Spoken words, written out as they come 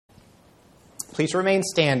please remain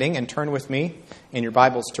standing and turn with me in your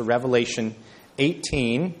Bibles to Revelation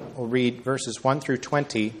 18. We'll read verses 1 through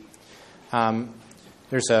 20.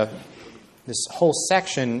 There's this whole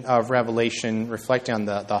section of Revelation reflecting on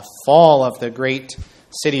the fall of the great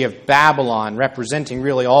city of Babylon, representing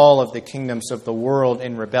really all of the kingdoms of the world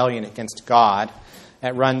in rebellion against God.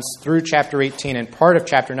 That runs through chapter 18 and part of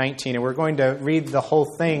chapter 19, and we're going to read the whole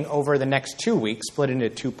thing over the next 2 weeks, split into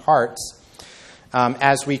two parts,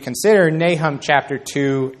 as we consider Nahum chapter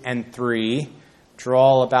 2 and 3, which are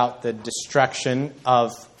all about the destruction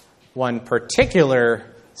of one particular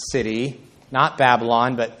city, not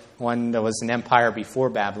Babylon, but one that was an empire before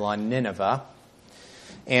Babylon, Nineveh.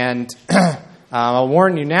 And I'll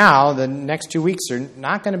warn you now, the next 2 weeks are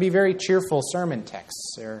not going to be very cheerful sermon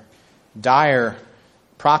texts. They're dire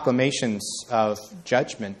proclamations of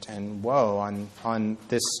judgment and woe on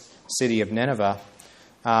this city of Nineveh.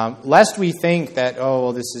 Lest we think that,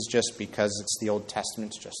 this is just because it's the Old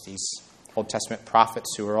Testament, it's just these Old Testament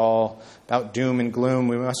prophets who are all about doom and gloom.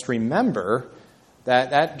 We must remember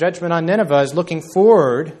that judgment on Nineveh is looking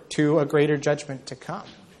forward to a greater judgment to come,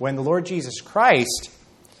 when the Lord Jesus Christ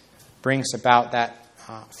brings about that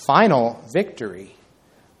final victory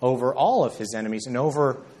over all of his enemies and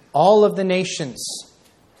over all of the nations,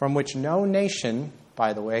 from which no nation,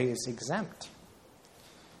 by the way, is exempt.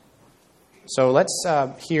 So let's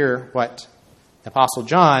hear what the Apostle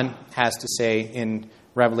John has to say in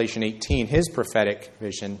Revelation 18, his prophetic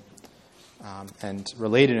vision, and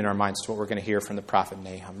related in our minds to what we're going to hear from the prophet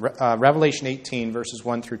Nahum. Revelation 18, verses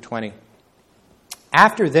 1 through 20.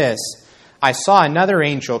 After this, I saw another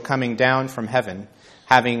angel coming down from heaven,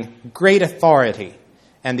 having great authority,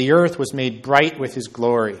 and the earth was made bright with his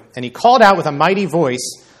glory. And he called out with a mighty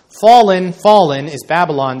voice, "Fallen, fallen is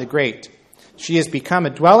Babylon the Great. She has become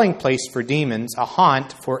a dwelling place for demons, a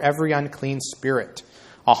haunt for every unclean spirit,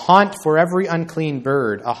 a haunt for every unclean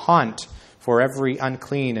bird, a haunt for every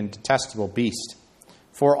unclean and detestable beast.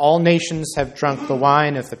 For all nations have drunk the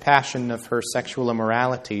wine of the passion of her sexual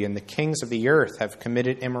immorality, and the kings of the earth have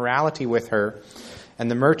committed immorality with her,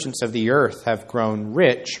 and the merchants of the earth have grown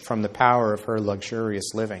rich from the power of her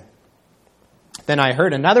luxurious living." Then I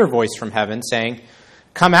heard another voice from heaven saying,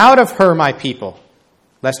 "Come out of her, my people,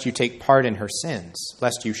 lest you take part in her sins,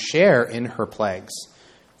 lest you share in her plagues.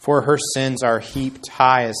 For her sins are heaped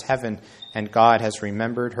high as heaven, and God has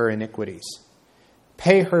remembered her iniquities.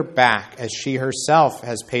 Pay her back as she herself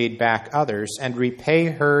has paid back others, and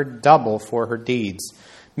repay her double for her deeds.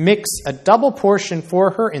 Mix a double portion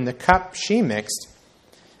for her in the cup she mixed.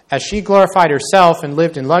 As she glorified herself and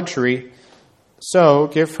lived in luxury, so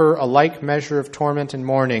give her a like measure of torment and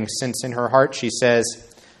mourning, since in her heart she says,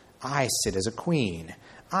 'I sit as a queen.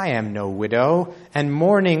 I am no widow, and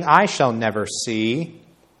mourning I shall never see.'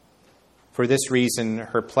 For this reason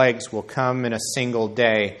her plagues will come in a single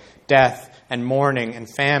day, death and mourning and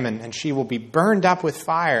famine, and she will be burned up with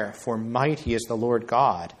fire, for mighty is the Lord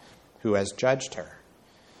God who has judged her.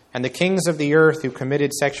 And the kings of the earth who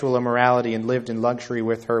committed sexual immorality and lived in luxury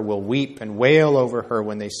with her will weep and wail over her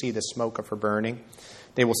when they see the smoke of her burning.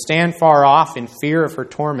 They will stand far off in fear of her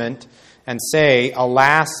torment and say,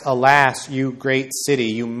 'Alas, alas, you great city,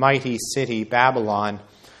 you mighty city, Babylon,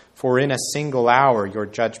 for in a single hour your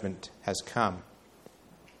judgment has come.'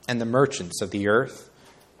 And the merchants of the earth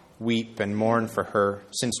weep and mourn for her,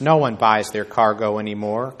 since no one buys their cargo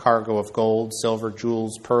anymore, cargo of gold, silver,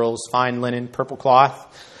 jewels, pearls, fine linen, purple cloth,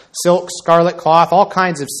 silk, scarlet cloth, all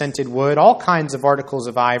kinds of scented wood, all kinds of articles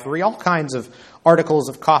of ivory, all kinds of articles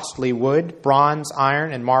of costly wood, bronze,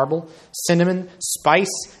 iron, and marble, cinnamon, spice,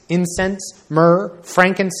 incense, myrrh,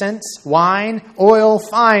 frankincense, wine, oil,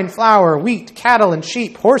 fine flour, wheat, cattle and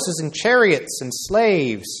sheep, horses and chariots and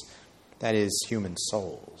slaves, that is, human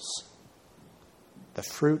souls. The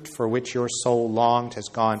fruit for which your soul longed has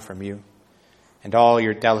gone from you, and all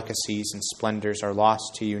your delicacies and splendors are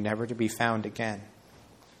lost to you, never to be found again.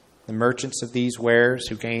 The merchants of these wares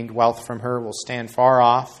who gained wealth from her will stand far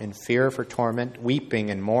off in fear of her torment, weeping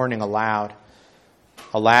and mourning aloud.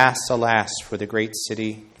 Alas, alas, for the great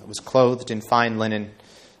city that was clothed in fine linen,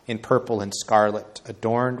 in purple and scarlet,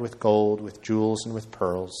 adorned with gold, with jewels, and with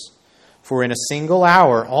pearls. For in a single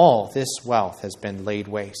hour all this wealth has been laid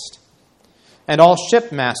waste. And all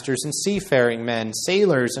shipmasters and seafaring men,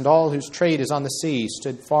 sailors, and all whose trade is on the sea,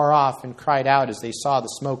 stood far off and cried out as they saw the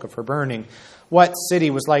smoke of her burning, 'What city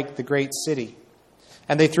was like the great city?'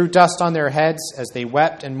 And they threw dust on their heads as they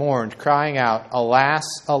wept and mourned, crying out, 'Alas,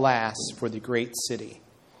 alas, for the great city,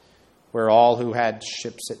 where all who had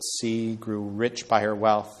ships at sea grew rich by her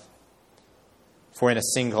wealth. For in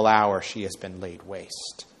a single hour she has been laid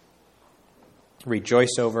waste.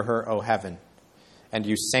 Rejoice over her, O heaven, and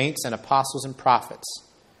you saints and apostles and prophets,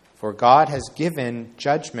 for God has given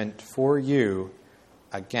judgment for you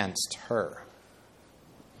against her.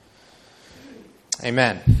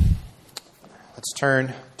 Amen. Let's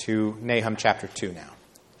turn to Nahum chapter 2 now.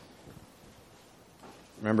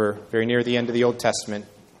 Remember, very near the end of the Old Testament,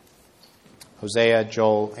 Hosea,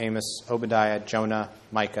 Joel, Amos, Obadiah, Jonah,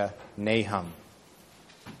 Micah, Nahum.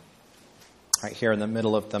 Right here in the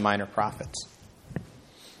middle of the minor prophets.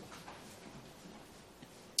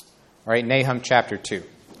 All right, Nahum chapter 2.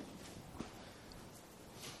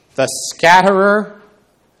 The scatterer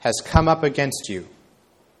has come up against you.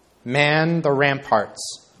 Man the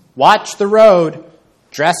ramparts. Watch the road.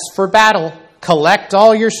 Dress for battle. Collect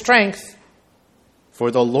all your strength.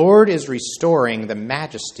 For the Lord is restoring the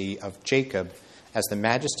majesty of Jacob as the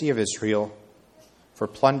majesty of Israel. For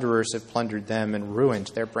plunderers have plundered them and ruined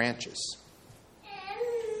their branches.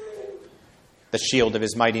 The shield of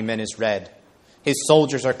his mighty men is red. His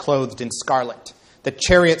soldiers are clothed in scarlet. The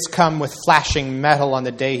chariots come with flashing metal on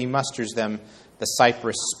the day he musters them. The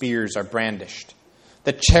cypress spears are brandished.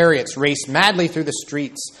 The chariots race madly through the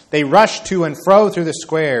streets. They rush to and fro through the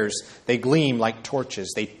squares. They gleam like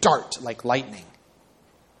torches. They dart like lightning.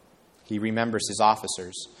 He remembers his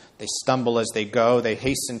officers. They stumble as they go. They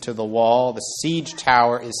hasten to the wall. The siege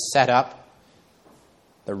tower is set up.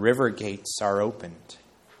 The river gates are opened.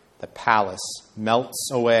 The palace melts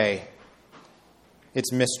away.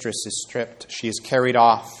 Its mistress is stripped. She is carried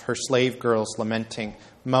off, her slave girls lamenting,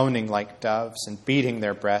 moaning like doves and beating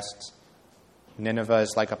their breasts. Nineveh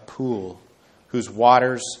is like a pool whose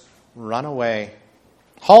waters run away.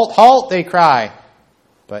 Halt, halt, they cry,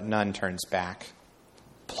 but none turns back.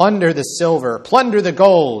 Plunder the silver, plunder the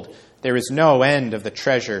gold. There is no end of the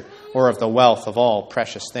treasure or of the wealth of all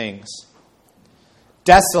precious things.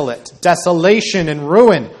 Desolate, desolation and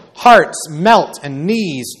ruin. Hearts melt and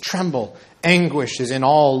knees tremble. Anguish is in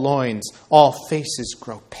all loins. All faces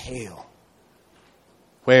grow pale.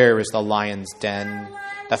 Where is the lion's den,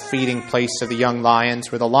 the feeding place of the young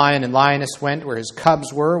lions, where the lion and lioness went, where his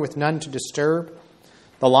cubs were, with none to disturb?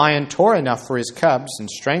 The lion tore enough for his cubs and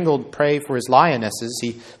strangled prey for his lionesses.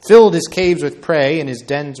 He filled his caves with prey and his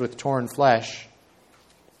dens with torn flesh.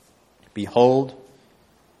 Behold,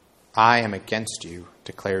 I am against you,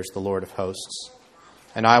 declares the Lord of hosts.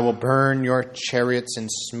 And I will burn your chariots in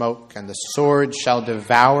smoke, and the sword shall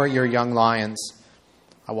devour your young lions.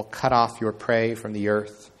 I will cut off your prey from the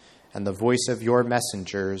earth, and the voice of your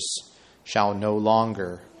messengers shall no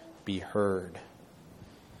longer be heard.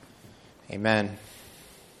 Amen.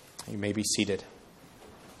 You may be seated.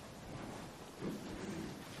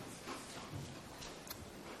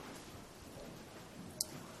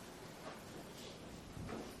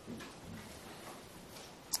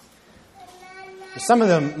 Some of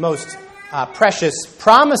the most precious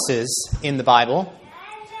promises in the Bible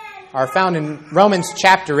are found in Romans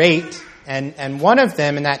chapter 8, and one of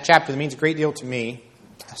them in that chapter that means a great deal to me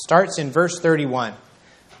starts in verse 31,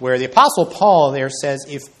 where the Apostle Paul there says,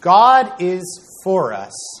 if God is for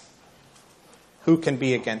us, who can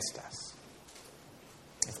be against us?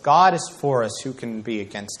 If God is for us, who can be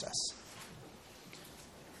against us?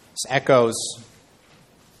 This echoes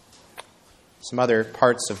some other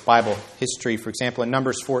parts of Bible history. For example, in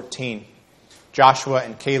Numbers 14, Joshua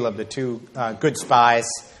and Caleb, the two good spies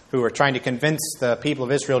who were trying to convince the people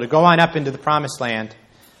of Israel to go on up into the promised land.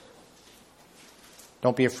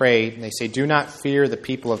 Don't be afraid. And they say, do not fear the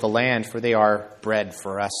people of the land, for they are bread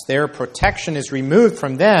for us. Their protection is removed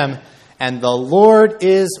from them, and the Lord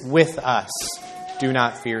is with us. Do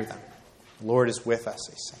not fear them. The Lord is with us,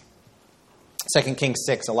 they say. 2 Kings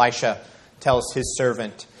 6, Elisha tells his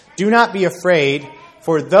servant, do not be afraid,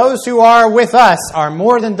 for those who are with us are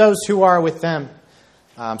more than those who are with them.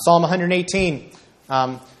 Psalm 118,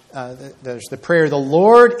 there's the prayer, the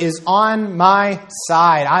Lord is on my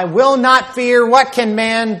side. I will not fear. What can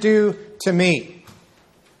man do to me?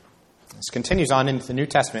 This continues on into the New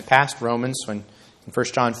Testament, past Romans, when in 1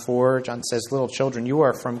 John 4, John says, little children, you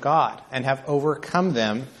are from God and have overcome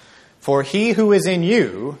them, for he who is in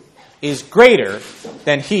you is greater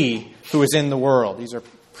than he who is in the world. These are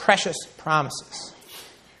precious promises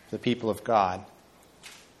for the people of God.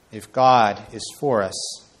 If God is for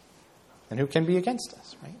us, then who can be against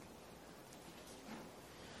us, right?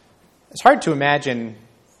 It's hard to imagine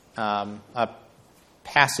a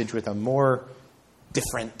passage with a more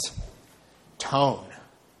different tone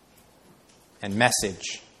and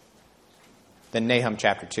message than Nahum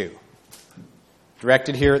chapter 2.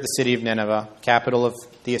 Directed here at the city of Nineveh, capital of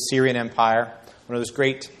the Assyrian Empire, one of those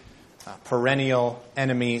great perennial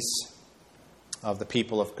enemies of the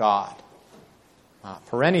people of God.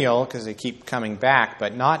 Perennial because they keep coming back,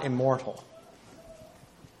 but not immortal.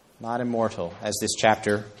 not immortal, as this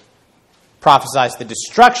chapter prophesies the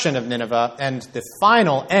destruction of Nineveh and the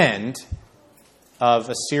final end of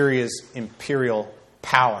Assyria's imperial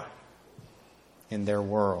power in their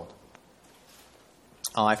world.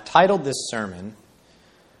 I've titled this sermon,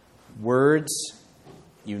 Words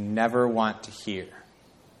You Never Want to Hear.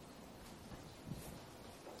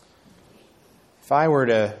 If I were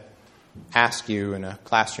to ask you in a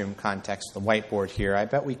classroom context, the whiteboard here, I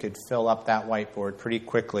bet we could fill up that whiteboard pretty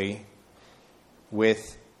quickly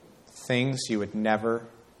with things you would never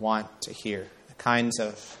want to hear, the kinds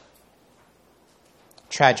of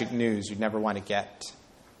tragic news you'd never want to get.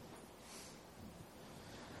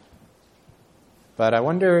 But I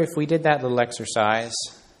wonder if we did that little exercise,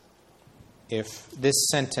 if this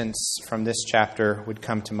sentence from this chapter would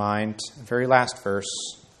come to mind, the very last verse,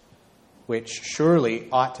 which surely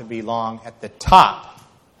ought to belong at the top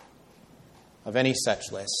of any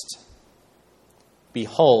such list.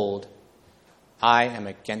 Behold, I am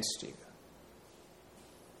against you,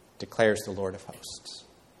 declares the Lord of hosts.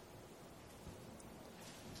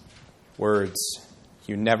 Words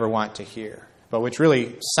you never want to hear, but which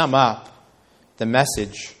really sum up the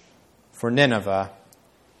message for Nineveh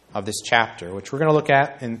of this chapter, which we're going to look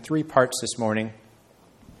at in 3 parts this morning.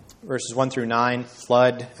 Verses 1 through 9,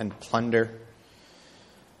 flood and plunder.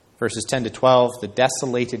 Verses 10 to 12, the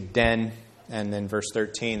desolated den. And then verse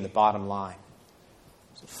 13, the bottom line.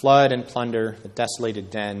 So flood and plunder, the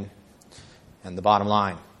desolated den, and the bottom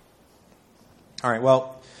line. All right,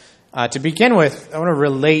 well, to begin with, I want to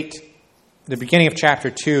relate the beginning of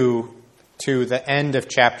chapter 2 to the end of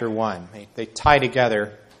chapter 1. They tie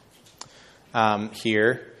together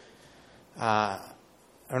here. I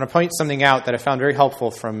want to point something out that I found very helpful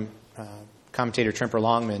from commentator Trimper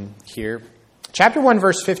Longman here. Chapter 1,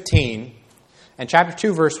 verse 15, and chapter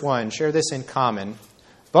 2, verse 1 share this in common.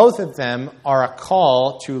 Both of them are a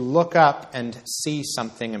call to look up and see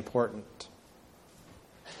something important.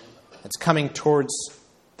 It's coming towards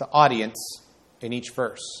the audience in each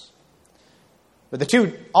verse. But the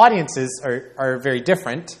two audiences are very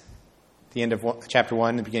different, the end of chapter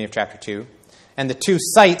 1 and the beginning of chapter 2. And the two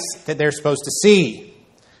sights that they're supposed to see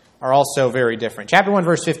are also very different. Chapter 1,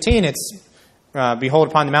 verse 15, it's, behold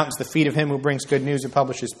upon the mountains the feet of him who brings good news and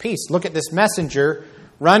publishes peace. Look at this messenger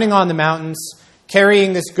running on the mountains,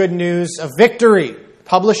 carrying this good news of victory,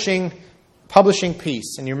 publishing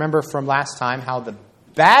peace. And you remember from last time how the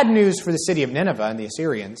bad news for the city of Nineveh and the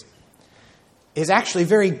Assyrians is actually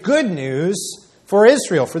very good news for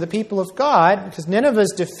Israel, for the people of God, because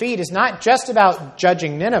Nineveh's defeat is not just about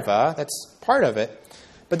judging Nineveh, that's part of it,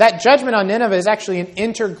 but that judgment on Nineveh is actually an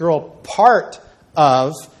integral part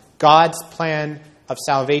of God's plan of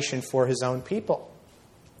salvation for his own people.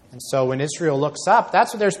 And so when Israel looks up,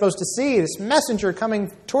 that's what they're supposed to see, this messenger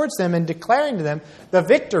coming towards them and declaring to them the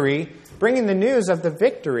victory, bringing the news of the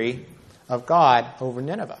victory of God over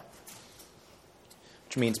Nineveh,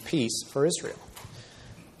 which means peace for Israel.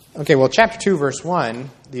 Okay, well, chapter 2, verse 1,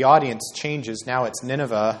 the audience changes. Now it's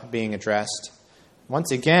Nineveh being addressed.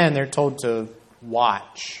 Once again, they're told to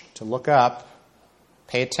watch, to look up,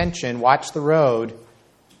 pay attention, watch the road,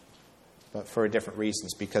 but for different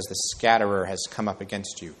reasons, because the scatterer has come up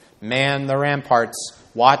against you. Man the ramparts,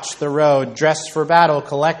 watch the road, dress for battle,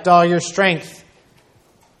 collect all your strength.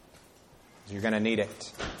 You're going to need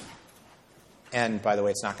it. And, by the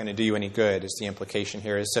way, it's not going to do you any good, is the implication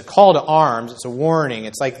here. It's a call to arms. It's a warning.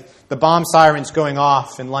 It's like the bomb sirens going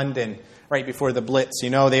off in London right before the Blitz. You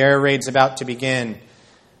know, the air raid's about to begin.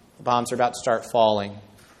 The bombs are about to start falling.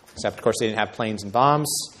 Except, of course, they didn't have planes and bombs.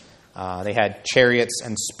 They had chariots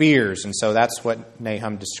and spears. And so that's what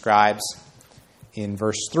Nahum describes in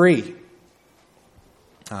verse 3.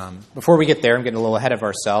 Before we get there, I'm getting a little ahead of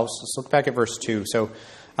ourselves. Let's look back at verse 2. So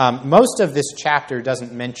most of this chapter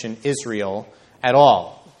doesn't mention Israel at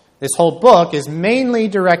all. This whole book is mainly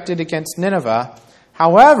directed against Nineveh.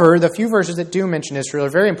 However, the few verses that do mention Israel are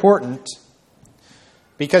very important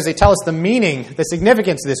because they tell us the meaning, the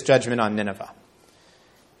significance of this judgment on Nineveh.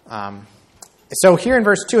 So here in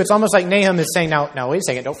verse 2, it's almost like Nahum is saying, now wait a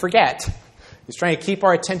second, don't forget. He's trying to keep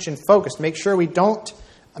our attention focused, make sure we don't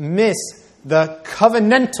miss the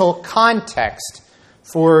covenantal context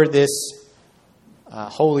for this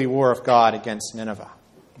holy war of God against Nineveh.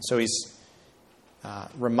 So he's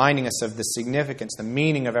reminding us of the significance, the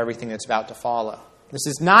meaning of everything that's about to follow. This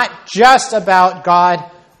is not just about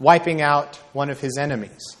God wiping out one of his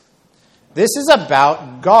enemies. This is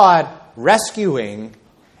about God rescuing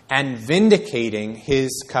and vindicating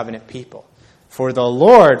his covenant people. For the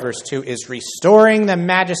Lord, verse 2, is restoring the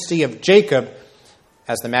majesty of Jacob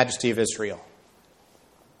as the majesty of Israel.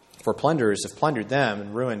 For plunderers have plundered them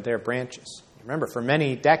and ruined their branches. Remember, for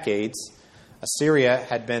many decades, Assyria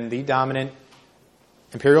had been the dominant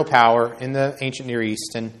imperial power in the ancient Near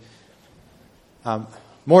East, and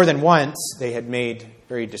more than once they had made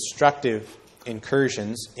very destructive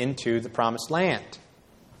incursions into the Promised Land,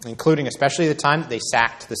 including especially the time that they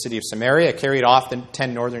sacked the city of Samaria, carried off the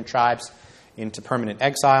 10 northern tribes into permanent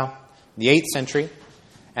exile in the 8th century.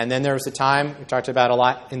 And then there was the time, we talked about a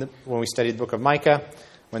lot when we studied the book of Micah,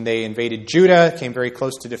 when they invaded Judah, came very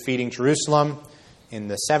close to defeating Jerusalem in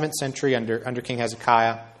the 7th century under King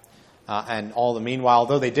Hezekiah. And all the meanwhile,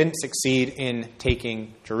 although they didn't succeed in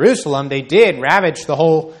taking Jerusalem, they did ravage the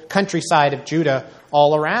whole countryside of Judah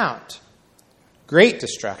all around. Great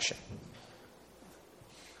destruction.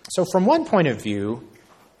 So from one point of view,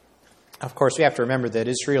 of course, we have to remember that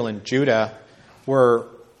Israel and Judah were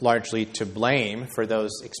largely to blame for those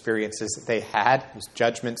experiences that they had, those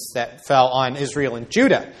judgments that fell on Israel and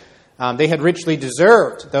Judah. They had richly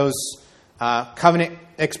deserved those covenant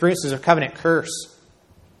experiences of covenant curse.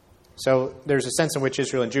 So there's a sense in which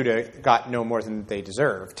Israel and Judah got no more than they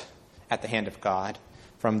deserved at the hand of God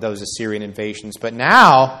from those Assyrian invasions. But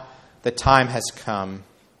now the time has come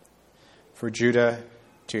for Judah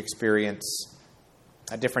to experience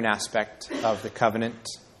a different aspect of the covenant,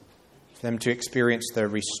 for them to experience the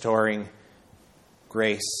restoring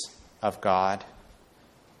grace of God,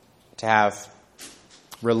 to have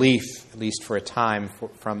relief, at least for a time,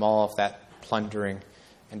 from all of that plundering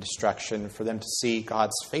and destruction, for them to see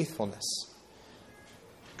God's faithfulness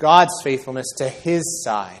to His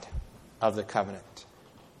side of the covenant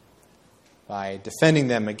by defending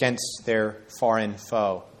them against their foreign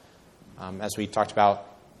foe, as we talked about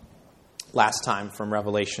last time from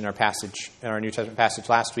Revelation, our New Testament passage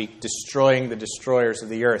last week, destroying the destroyers of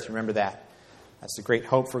the earth. Remember that. That's the great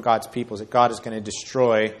hope for God's people, is that God is going to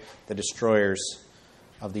destroy the destroyers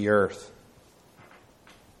of the earth.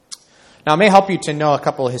 Now, it may help you to know a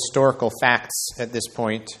couple of historical facts at this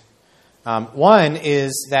point. One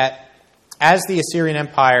is that as the Assyrian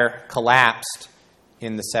Empire collapsed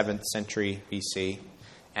in the 7th century BC,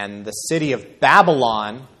 and the city of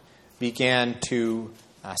Babylon began to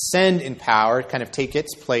ascend in power, kind of take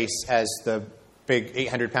its place as the big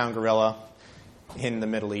 800-pound gorilla in the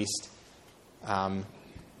Middle East, in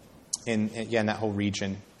that whole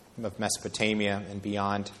region of Mesopotamia and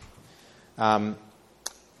beyond.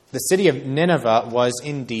 The city of Nineveh was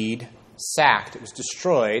indeed sacked. It was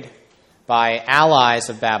destroyed by allies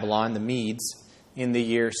of Babylon, the Medes, in the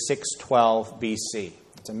year 612 BC.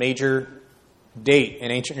 It's a major date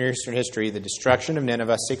in ancient Near Eastern history, the destruction of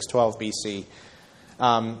Nineveh, 612 BC.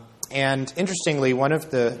 And interestingly, one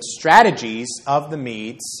of the strategies of the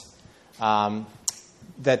Medes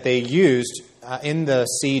that they used in the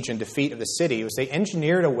siege and defeat of the city was they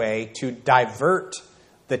engineered a way to divert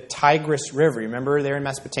the Tigris River. Remember, there in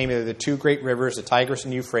Mesopotamia, there are the two great rivers, the Tigris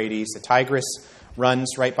and Euphrates. The Tigris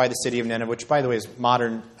runs right by the city of Nineveh, which, by the way, is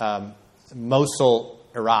modern Mosul,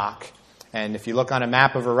 Iraq. And if you look on a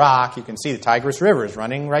map of Iraq, you can see the Tigris River is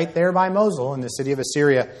running right there by Mosul, and the city of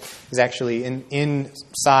Assyria is actually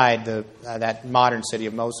inside that modern city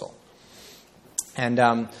of Mosul.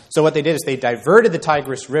 And so what they did is they diverted the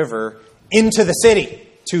Tigris River into the city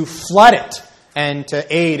to flood it and to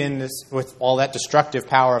aid in this with all that destructive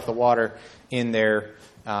power of the water in their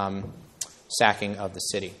sacking of the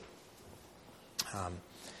city.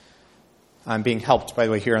 I'm being helped, by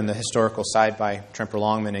the way, here on the historical side by Tremper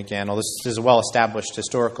Longman again. Well, this is a well-established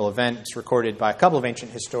historical event. It's recorded by a couple of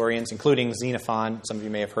ancient historians, including Xenophon, some of you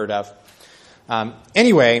may have heard of.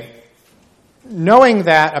 Anyway, knowing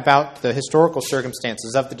that about the historical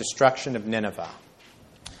circumstances of the destruction of Nineveh,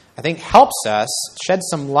 I think helps us shed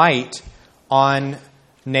some light on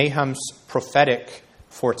Nahum's prophetic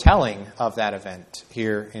foretelling of that event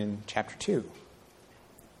here in chapter 2,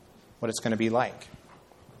 what it's going to be like.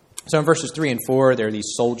 So in verses 3 and 4, there are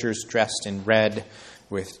these soldiers dressed in red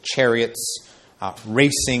with chariots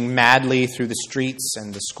racing madly through the streets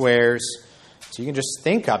and the squares. So you can just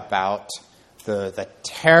think about the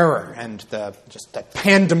terror and the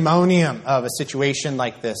pandemonium of a situation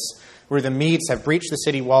like this, where the Medes have breached the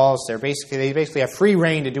city walls. They basically have free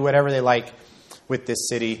reign to do whatever they like with this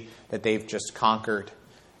city that they've just conquered,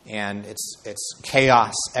 and it's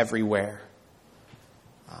chaos everywhere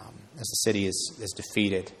as the city is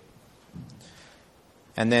defeated.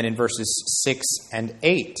 And then in verses 6 and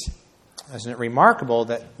 8, isn't it remarkable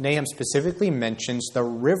that Nahum specifically mentions the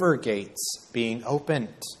river gates being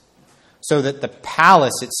opened so that the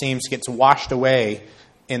palace, it seems, gets washed away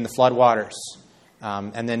in the floodwaters.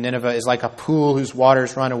 And then Nineveh is like a pool whose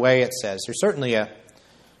waters run away, it says. There's certainly a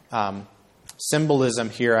symbolism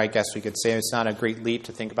here, I guess we could say. It's not a great leap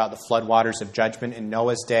to think about the floodwaters of judgment in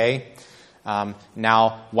Noah's day.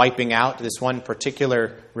 now wiping out this one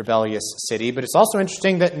particular rebellious city. But it's also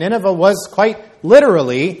interesting that Nineveh was quite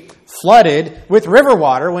literally flooded with river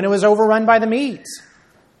water when it was overrun by the Medes.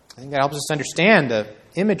 I think that helps us understand the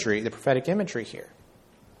imagery, the prophetic imagery here.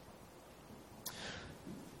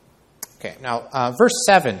 Okay, now verse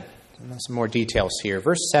 7. Some more details here.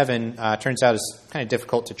 Verse 7 turns out is kind of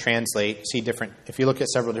difficult to translate. If you look at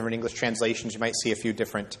several different English translations, you might see a few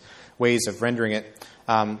different ways of rendering it.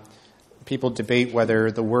 People debate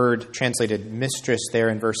whether the word translated mistress there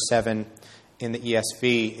in verse 7 in the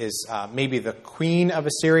ESV is maybe the queen of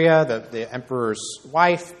Assyria, the emperor's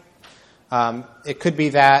wife. It could be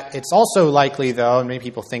that. It's also likely, though, and many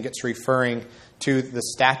people think it's referring to the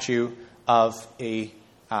statue of a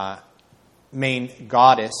main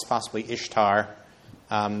goddess, possibly Ishtar,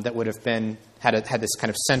 that would have had this kind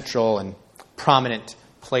of central and prominent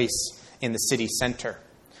place in the city center.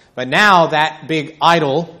 But now that big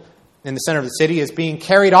idol in the center of the city is being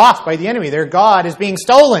carried off by the enemy. Their god is being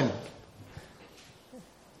stolen,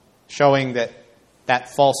 showing that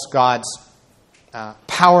false god's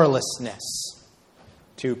powerlessness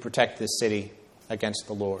to protect this city against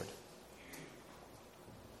the Lord.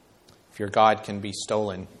 If your god can be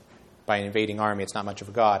stolen by an invading army, it's not much of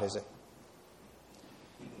a god, is it?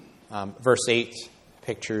 Verse 8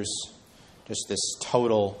 pictures just this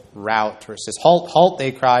total rout where it says, "Halt, halt,"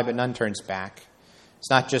 they cry, but none turns back. It's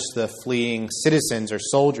not just the fleeing citizens or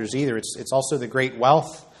soldiers either. It's also the great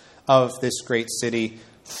wealth of this great city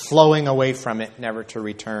flowing away from it, never to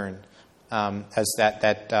return. As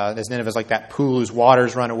Nineveh is like that pool whose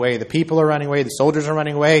waters run away. The people are running away, the soldiers are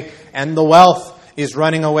running away, and the wealth is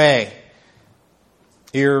running away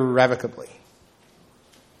irrevocably.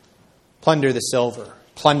 Plunder the silver,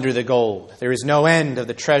 plunder the gold. There is no end of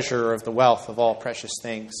the treasure of the wealth of all precious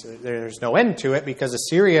things. There's no end to it because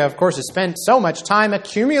Assyria, of course, has spent so much time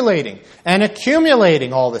accumulating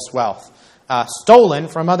all this wealth, stolen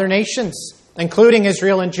from other nations, including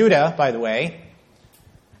Israel and Judah, by the way.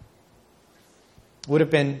 Would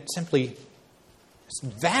have been simply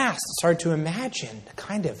vast. It's hard to imagine the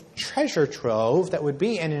kind of treasure trove that would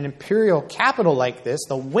be in an imperial capital like this,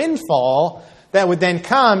 the windfall that would then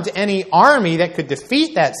come to any army that could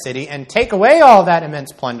defeat that city and take away all that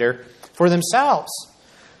immense plunder for themselves.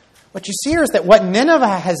 What you see here is that what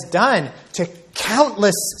Nineveh has done to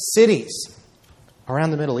countless cities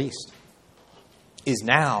around the Middle East is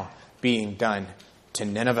now being done to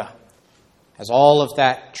Nineveh. As all of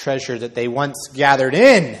that treasure that they once gathered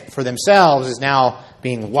in for themselves is now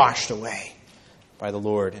being washed away by the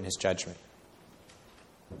Lord in His judgment.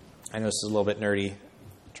 I know this is a little bit nerdy.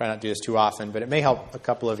 I try not to do this too often, but it may help a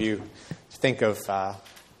couple of you to think of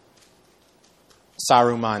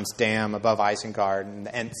Saruman's dam above Isengard, and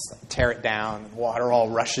the Ents tear it down, water all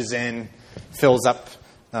rushes in, fills up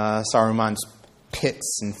Saruman's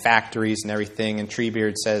pits and factories and everything, and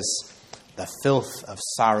Treebeard says, "The filth of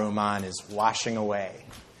Saruman is washing away."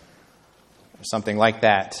 Or something like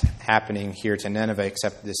that happening here to Nineveh,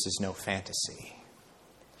 except this is no fantasy.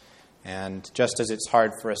 And just as it's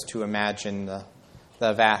hard for us to imagine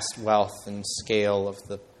the vast wealth and scale of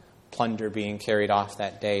the plunder being carried off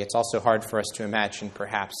that day, it's also hard for us to imagine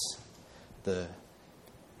perhaps the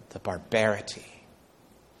barbarity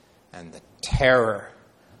and the terror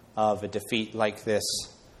of a defeat like this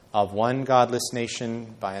of one godless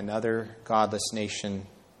nation by another godless nation,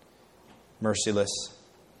 merciless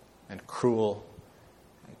and cruel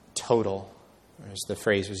and total, as the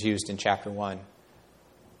phrase was used in chapter 1,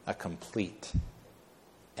 a complete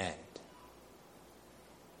end.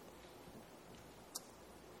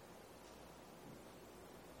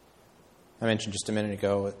 I mentioned just a minute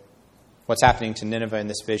ago what's happening to Nineveh in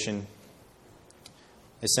this vision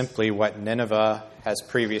is simply what Nineveh has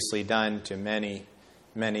previously done to many,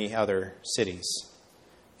 many other cities,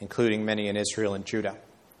 including many in Israel and Judah.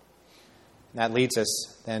 And that leads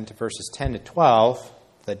us then to verses 10 to 12,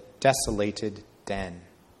 the desolated den.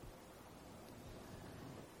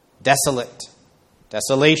 Desolate,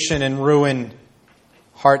 desolation and ruin,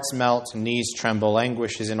 hearts melt, knees tremble,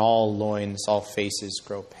 anguish is in all loins, all faces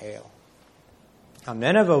grow pale. Now,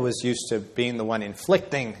 Nineveh was used to being the one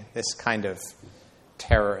inflicting this kind of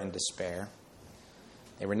terror and despair.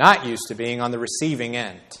 They were not used to being on the receiving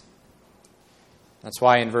end. That's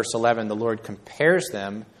why in verse 11 the Lord compares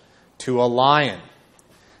them to a lion.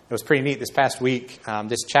 It was pretty neat this past week.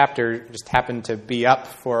 This chapter just happened to be up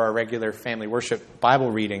for our regular family worship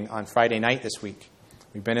Bible reading on Friday night this week.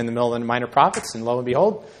 We've been in the middle of the Minor Prophets, and lo and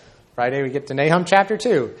behold, Friday we get to Nahum chapter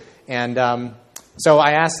 2. And so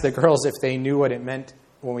I asked the girls if they knew what it meant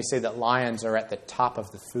when we say that lions are at the top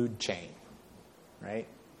of the food chain, right?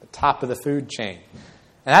 The top of the food chain.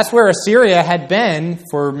 And that's where Assyria had been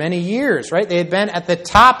for many years, right? They had been at the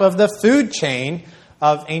top of the food chain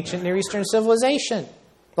of ancient Near Eastern civilization.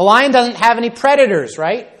 The lion doesn't have any predators,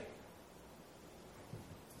 right?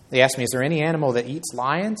 They asked me, is there any animal that eats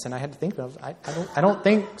lions? And I had to think, I don't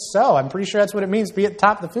think so. I'm pretty sure that's what it means to be at the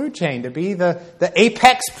top of the food chain, to be the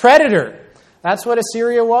apex predator. That's what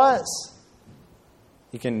Assyria was.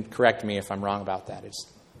 You can correct me if I'm wrong about that. I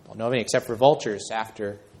just don't know of any except for vultures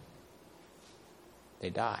after they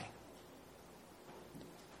die.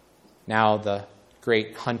 Now the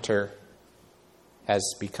great hunter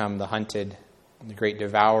has become the hunted, and the great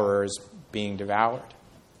devourer is being devoured.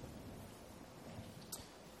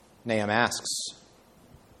 Nahum asks,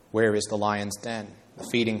 where is the lion's den? The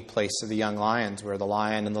feeding place of the young lions, where the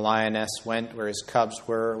lion and the lioness went, where his cubs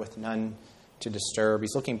were, with none to disturb.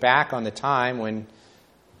 He's looking back on the time when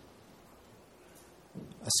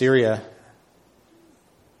Assyria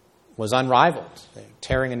was unrivaled,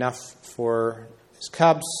 tearing enough for his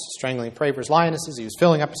cubs, strangling prey for his lionesses. He was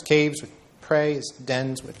filling up his caves with prey, his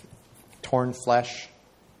dens with torn flesh.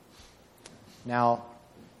 Now,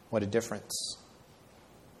 what a difference.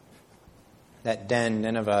 That den,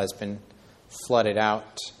 Nineveh, has been flooded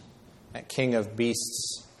out. That king of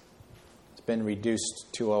beasts has been reduced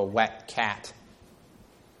to a wet cat.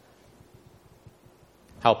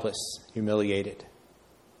 Helpless, humiliated.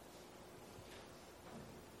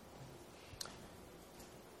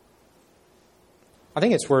 I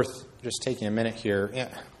think it's worth just taking a minute here.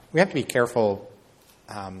 We have to be careful.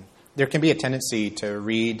 There can be a tendency to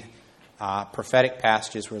read prophetic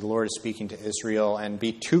passages where the Lord is speaking to Israel and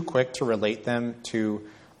be too quick to relate them to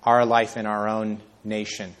our life in our own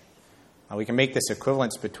nation. We can make this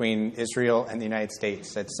equivalence between Israel and the United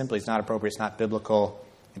States. That simply is not appropriate. It's not biblical.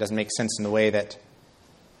 It doesn't make sense in the way that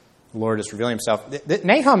the Lord is revealing himself.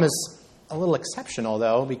 Nahum is a little exceptional,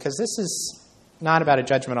 though, because this is not about a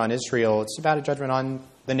judgment on Israel. It's about a judgment on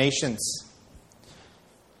the nations,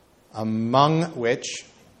 among which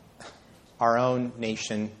our own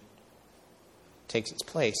nation takes its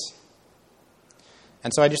place.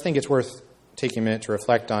 And so I just think it's worth taking a minute to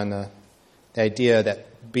reflect on the idea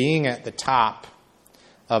that being at the top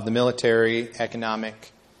of the military,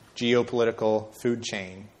 economic, geopolitical food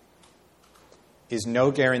chain is no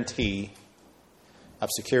guarantee of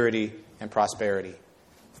security and prosperity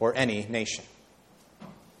for any nation.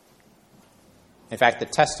 In fact, the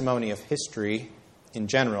testimony of history in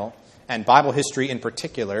general, and Bible history in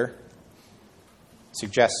particular,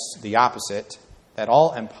 suggests the opposite, that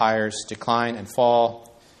all empires decline and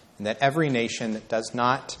fall, and that every nation that does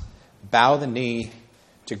not bow the knee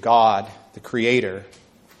to God, the Creator,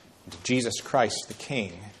 and to Jesus Christ, the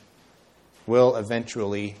King, will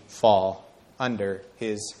eventually fall under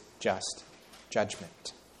his just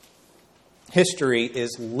judgment. History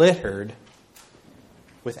is littered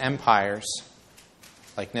with empires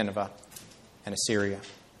like Nineveh and Assyria.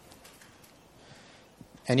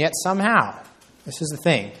 And yet somehow, this is the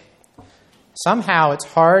thing, somehow it's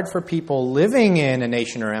hard for people living in a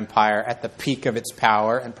nation or empire at the peak of its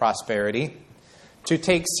power and prosperity to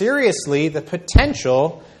take seriously the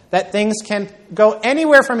potential that things can go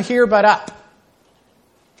anywhere from here but up.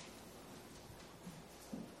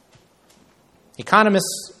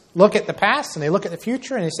 Economists look at the past and they look at the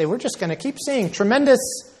future and they say, we're just going to keep seeing tremendous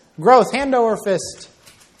growth, hand over fist.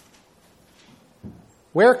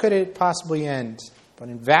 Where could it possibly end? But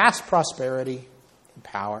in vast prosperity and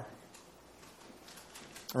power.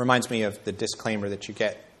 It reminds me of the disclaimer that you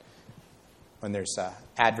get when there's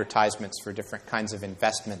advertisements for different kinds of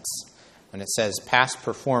investments. When it says past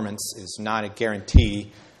performance is not a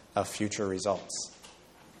guarantee of future results.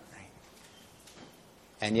 Right?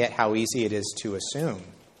 And yet how easy it is to assume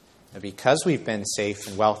that because we've been safe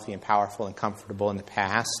and wealthy and powerful and comfortable in the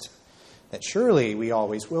past, that surely we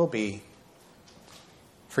always will be.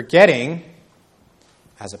 Forgetting,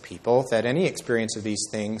 as a people, that any experience of these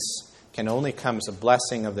things can only come as a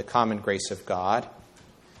blessing of the common grace of God,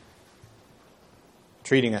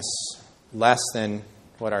 treating us less than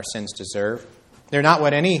what our sins deserve. They're not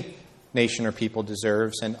what any nation or people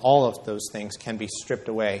deserves, and all of those things can be stripped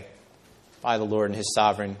away by the Lord and his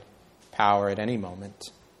sovereign power at any moment.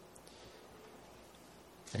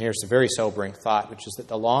 And here's the very sobering thought, which is that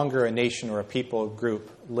the longer a nation or a people group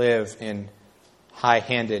live in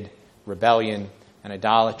high-handed rebellion and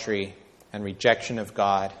idolatry and rejection of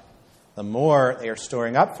God, the more they are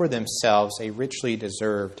storing up for themselves a richly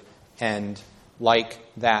deserved end like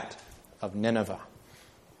that of Nineveh.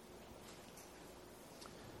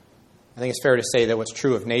 I think it's fair to say that what's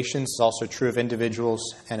true of nations is also true of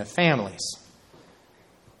individuals and of families.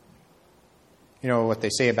 You know what they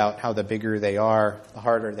say about how the bigger they are, the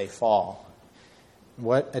harder they fall.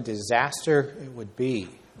 what a disaster it would be.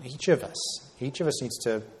 Each of us needs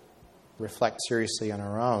to reflect seriously on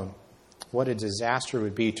our own. What a disaster it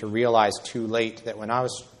would be to realize too late that when I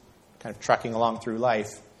was kind of trucking along through life,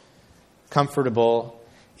 comfortable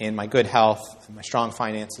in my good health, and my strong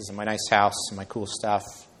finances, and my nice house, and my cool stuff,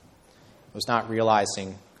 I was not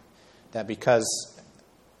realizing that because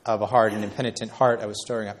of a hard and impenitent heart, I was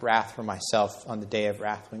storing up wrath for myself on the day of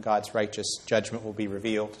wrath when God's righteous judgment will be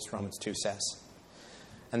revealed, as Romans 2 says.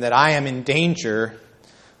 And that I am in danger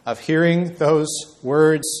of hearing those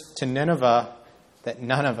words to Nineveh that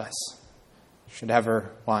none of us should ever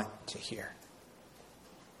want to hear.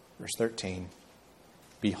 Verse 13,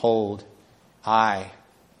 behold, I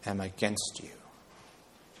am against you,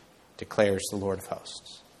 declares the Lord of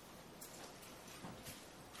hosts.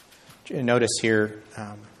 You notice here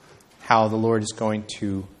how the Lord is going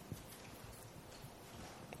to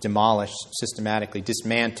demolish, systematically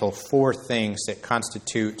dismantle 4 things that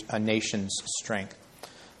constitute a nation's strength.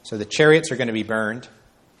 So the chariots are going to be burned.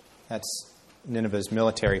 That's Nineveh's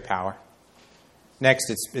military power. Next,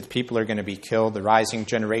 its people are going to be killed. The rising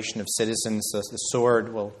generation of citizens, the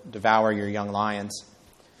sword will devour your young lions.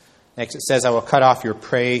 Next, it says, I will cut off your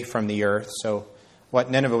prey from the earth. So what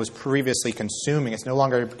Nineveh was previously consuming, it's no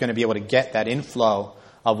longer going to be able to get that inflow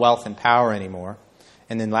of wealth and power anymore.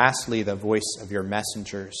 And then lastly, the voice of your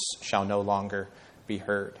messengers shall no longer be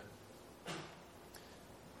heard.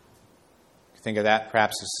 Think of that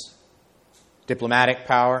perhaps as diplomatic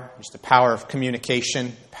power, just the power of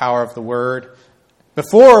communication, power of the word.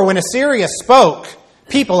 Before, when Assyria spoke,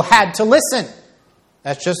 people had to listen.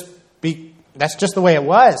 That's just the way it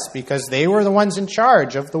was, because they were the ones in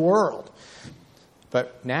charge of the world.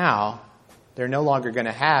 But now, they're no longer going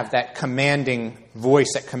to have that commanding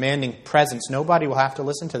voice, that commanding presence. Nobody will have to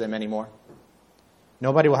listen to them anymore.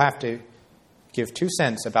 Nobody will have to give 2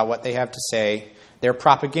 cents about what they have to say. Their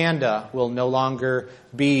propaganda will no longer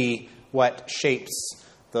be what shapes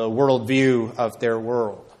the worldview of their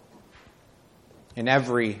world. In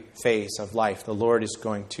every phase of life, the Lord is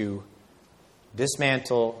going to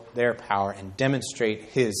dismantle their power and demonstrate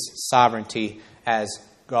His sovereignty as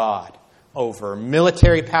God over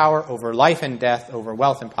military power, over life and death, over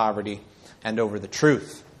wealth and poverty, and over the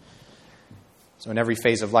truth. So in every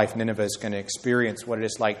phase of life, Nineveh is going to experience what it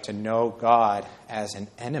is like to know God as an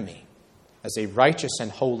enemy, as a righteous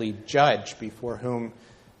and holy judge before whom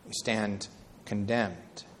we stand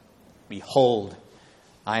condemned. Behold,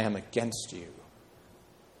 I am against you,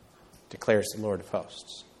 declares the Lord of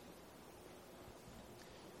hosts.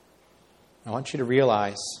 I want you to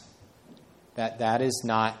realize that that is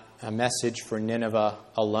not a message for Nineveh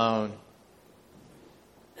alone.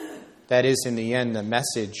 That is, in the end, a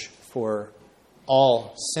message for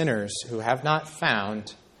all sinners who have not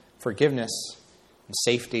found forgiveness and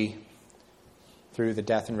safety through the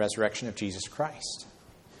death and resurrection of Jesus Christ.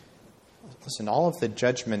 Listen, all of the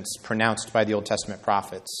judgments pronounced by the Old Testament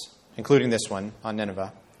prophets, including this one on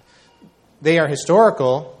Nineveh, they are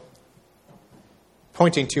historical,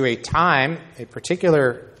 pointing to a time, a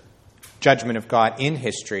particular judgment of God in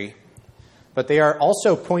history, but they are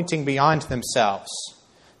also pointing beyond themselves.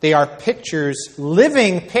 They are pictures,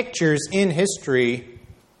 living pictures in history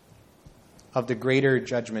of the greater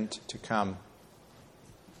judgment to come.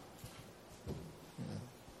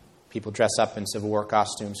 People dress up in Civil War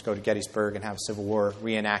costumes, go to Gettysburg and have a Civil War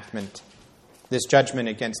reenactment. This judgment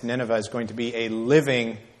against Nineveh is going to be a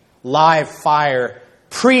living, live fire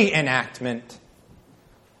pre-enactment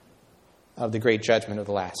of the great judgment of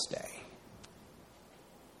the last day.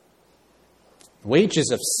 Wages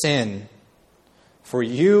of sin for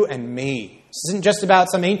you and me. This isn't just about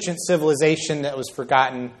some ancient civilization that was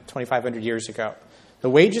forgotten 2,500 years ago. The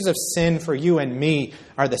wages of sin for you and me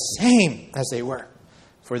are the same as they were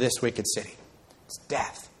for this wicked city. It's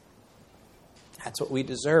death. That's what we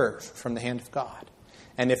deserve from the hand of God.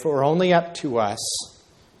 And if it were only up to us,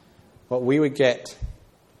 what we would get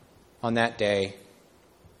on that day,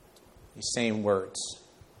 these same words,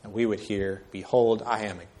 and we would hear, behold, I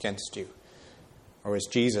am against you. Or as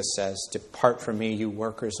Jesus says, depart from me, you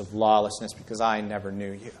workers of lawlessness, because I never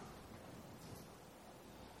knew you.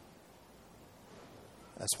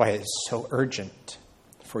 That's why it is so urgent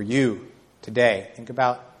for you today. Think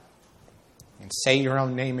about and say your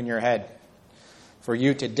own name in your head. For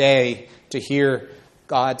you today to hear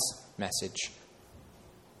God's message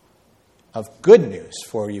of good news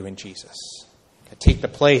for you in Jesus. To take the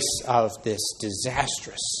place of this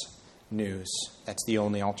disastrous news that's the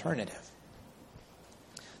only alternative.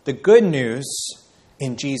 The good news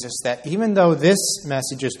in Jesus that even though this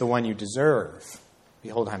message is the one you deserve,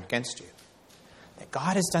 behold, I'm against you, that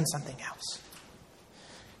God has done something else.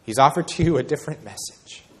 He's offered to you a different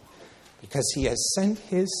message because he has sent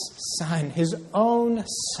his Son, his own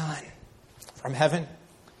Son, from heaven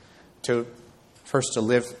to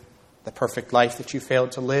live the perfect life that you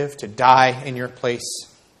failed to live, to die in your place,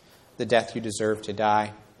 the death you deserve to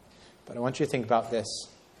die. But I want you to think about this.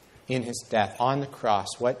 In his death on the cross,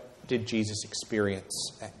 what did Jesus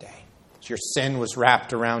experience that day? Your sin was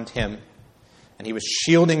wrapped around him, and he was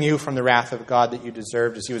shielding you from the wrath of God that you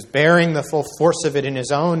deserved as he was bearing the full force of it in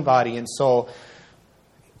his own body and soul.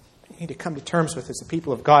 What you need to come to terms with as the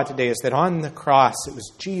people of God today is that on the cross, it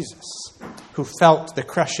was Jesus who felt the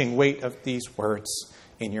crushing weight of these words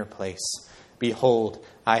in your place. Behold,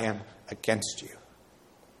 I am against you,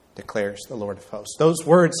 declares the Lord of hosts. Those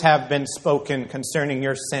words have been spoken concerning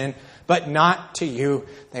your sin, but not to you.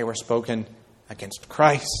 They were spoken against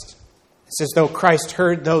Christ. It's as though Christ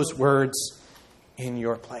heard those words in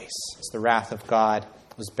your place, as the wrath of God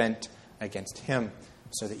was bent against him,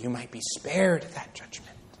 so that you might be spared that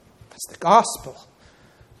judgment. That's the gospel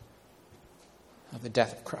of the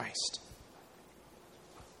death of Christ.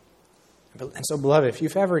 And so, beloved, if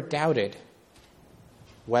you've ever doubted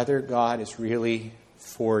whether God is really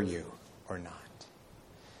for you or not,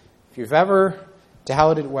 if you've ever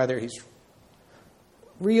doubted whether he's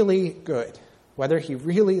really good, whether he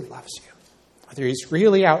really loves you, whether he's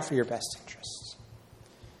really out for your best interests,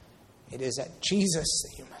 it is at Jesus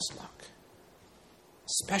that you must look,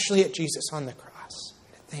 especially at Jesus on the cross,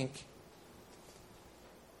 and to think,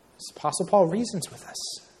 as Apostle Paul reasons with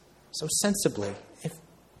us so sensibly,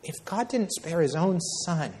 if God didn't spare his own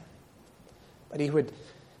Son, but he would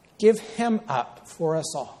give him up for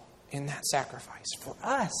us all in that sacrifice, for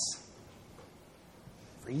us,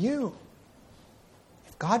 for you.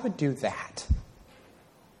 If God would do that,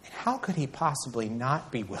 then how could he possibly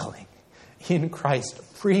not be willing in Christ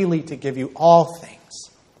freely to give you all things?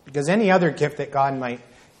 Because any other gift that God might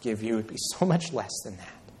give you would be so much less than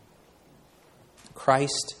that.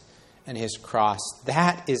 Christ and his cross,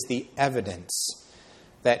 that is the evidence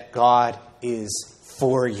that God is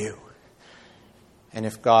for you. And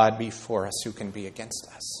if God be for us, who can be against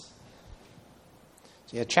us?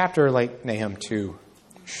 See, a chapter like Nahum 2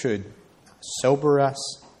 should sober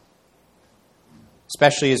us,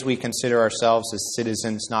 especially as we consider ourselves as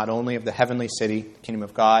citizens not only of the heavenly city, the kingdom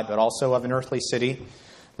of God, but also of an earthly city,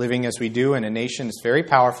 living as we do in a nation that's very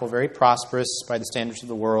powerful, very prosperous by the standards of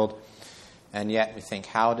the world. And yet we think,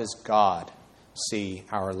 how does God see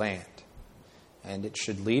our land? And it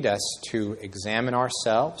should lead us to examine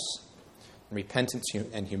ourselves in repentance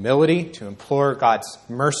and humility, to implore God's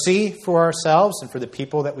mercy for ourselves and for the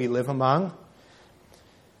people that we live among.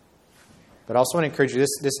 But I also want to encourage you,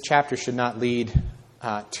 this chapter should not lead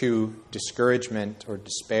to discouragement or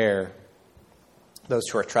despair those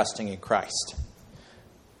who are trusting in Christ.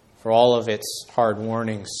 For all of its hard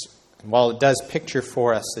warnings, and while it does picture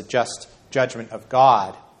for us the just judgment of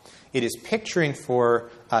God, it is picturing for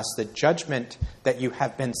us the judgment that you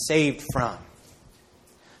have been saved from.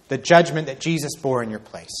 The judgment that Jesus bore in your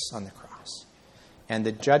place on the cross. And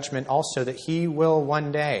the judgment also that he will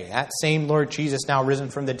one day, that same Lord Jesus now risen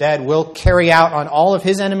from the dead, will carry out on all of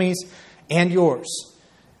his enemies and yours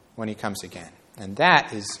when he comes again. And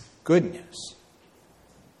that is good news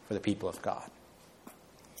for the people of God.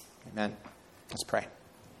 Amen. Let's pray.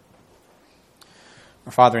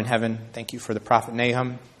 Our Father in heaven, thank you for the prophet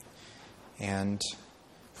Nahum and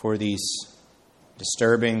for these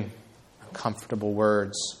disturbing, uncomfortable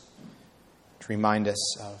words to remind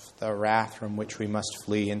us of the wrath from which we must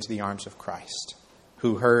flee into the arms of Christ,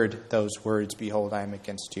 who heard those words, "Behold, I am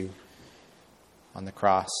against you," on the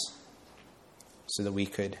cross, so that we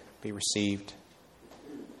could be received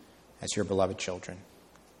as your beloved children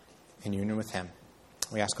in union with him.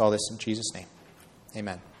 We ask all this in Jesus' name.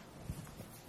 Amen.